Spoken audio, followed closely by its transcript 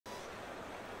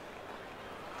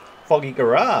Foggy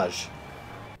Garage.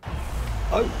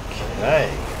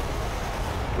 Okay.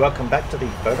 Welcome back to the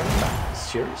photo map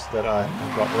series that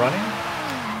I've got running.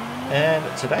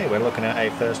 And today we're looking at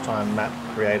a first time map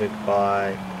created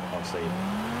by, obviously,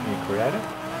 new creator.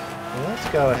 Let's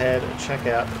go ahead and check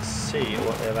out and see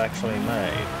what they've actually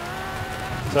made.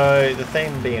 So the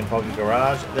theme being Foggy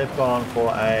Garage, they've gone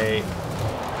for a,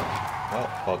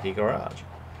 well, Foggy Garage.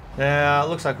 Now, it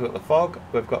looks like we've got the fog,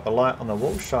 we've got the light on the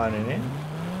wall shining in.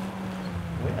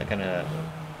 We are going to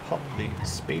pop the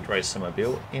Speed Racer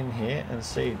mobile in here and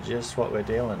see just what we're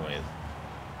dealing with.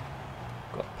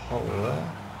 Got polar.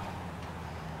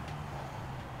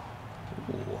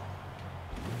 Ooh.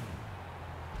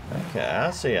 Okay,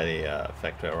 I see how the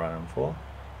effect we're running for.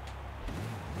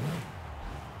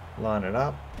 Line it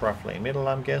up, roughly middle,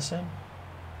 I'm guessing.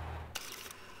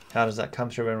 How does that come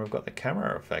through when we've got the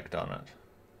camera effect on it?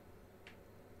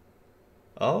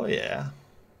 Oh yeah.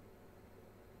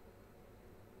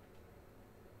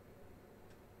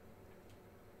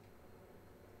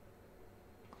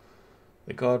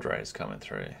 The God ray's coming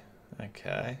through.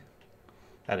 Okay.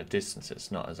 At a distance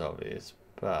it's not as obvious,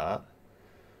 but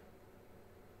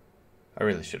I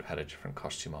really should have had a different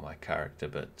costume on my character,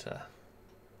 but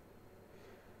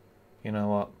you know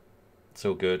what? It's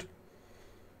all good.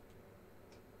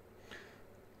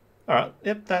 Alright,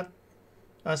 yep,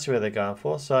 I see where they're going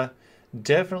for. So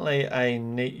definitely a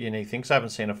neat, unique thing. So I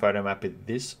haven't seen a photo map with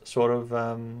this sort of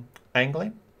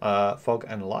angling, fog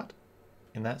and light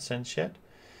in that sense yet,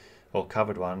 or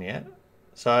covered one yet.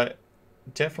 So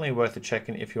definitely worth a check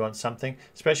in if you want something,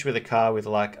 especially with a car with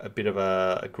like a bit of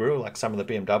a grill, like some of the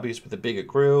BMWs with the bigger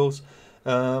grills.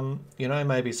 You know,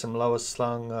 maybe some lower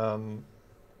slung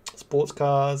sports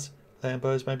cars,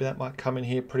 Lambos, maybe that might come in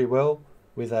here pretty well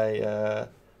with a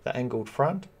the angled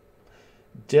front.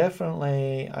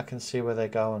 Definitely I can see where they're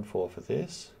going for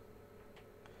this.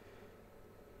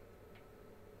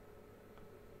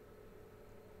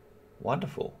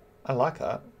 Wonderful. I like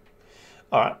that.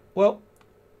 Alright, well,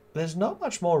 there's not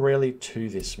much more really to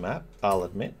this map, I'll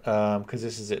admit, because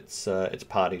this is its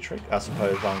party trick, I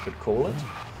suppose one could call it.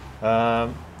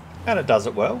 And it does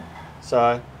it well.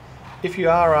 So if you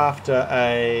are after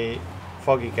a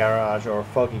Foggy Garage or a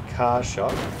Foggy Car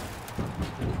Shop,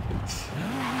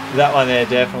 that one there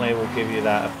definitely will give you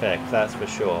that effect, that's for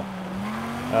sure.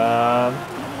 And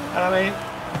I mean,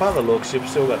 by the looks, you've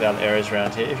still got the other areas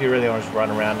around here. If you really want to just run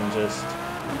around and just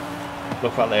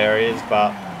look what the area is,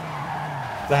 but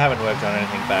they haven't worked on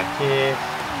anything back here.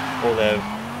 All the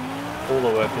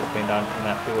work has been done in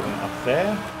that building up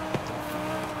there.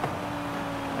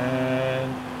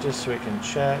 And just so we can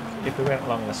check, if we went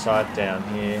along the side down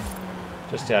here,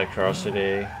 just out of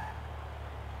curiosity,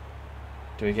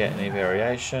 do we get any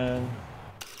variation?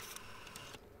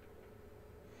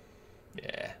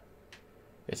 Yeah,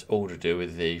 it's all to do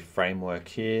with the framework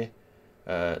here,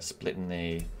 splitting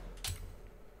the,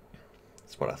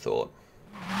 that's what I thought.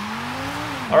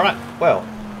 Alright, well,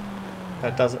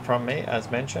 that does it from me, as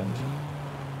mentioned.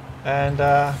 And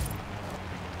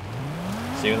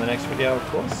see you in the next video, of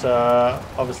course.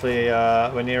 Obviously,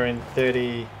 we're nearing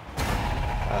 30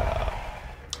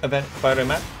 event photo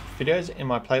map videos in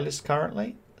my playlist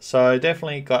currently. So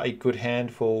definitely got a good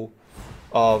handful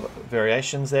of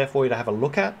variations there for you to have a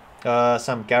look at.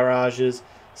 Some garages,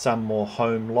 some more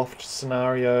home loft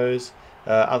scenarios,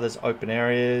 others open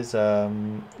areas. You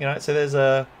know, so there's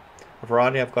a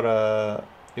variety. I've got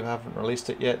you haven't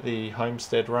released it yet, the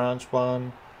Homestead Ranch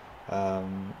one,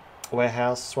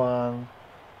 warehouse one.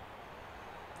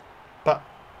 But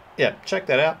yeah, check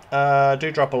that out.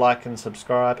 Do drop a like and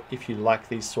subscribe if you like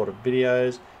these sort of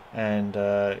videos, and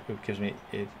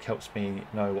it helps me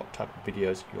know what type of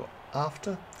videos you're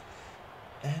after.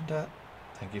 And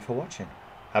thank you for watching.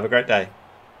 Have a great day.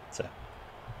 So.